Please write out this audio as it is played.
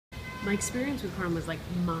My experience with Carmen was like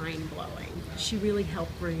mind-blowing. She really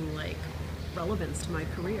helped bring like relevance to my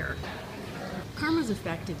career. Karma's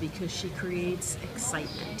effective because she creates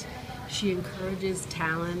excitement. She encourages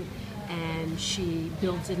talent and she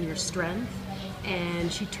builds in your strength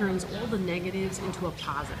and she turns all the negatives into a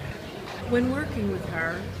positive. When working with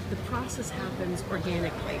her, the process happens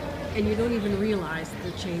organically and you don't even realize that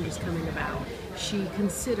the change is coming about. She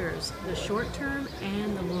considers the short-term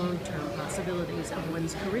and the long-term possibilities of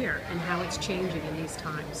one's career and how it's changing in these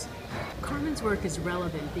times. Carmen's work is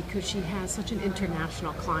relevant because she has such an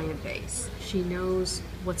international client base. She knows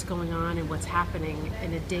what's going on and what's happening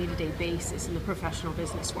in a day-to-day basis in the professional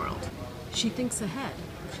business world. She thinks ahead.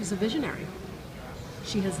 She's a visionary.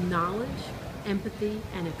 She has knowledge, empathy,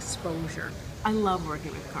 and exposure. I love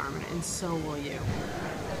working with Carmen, and so will you.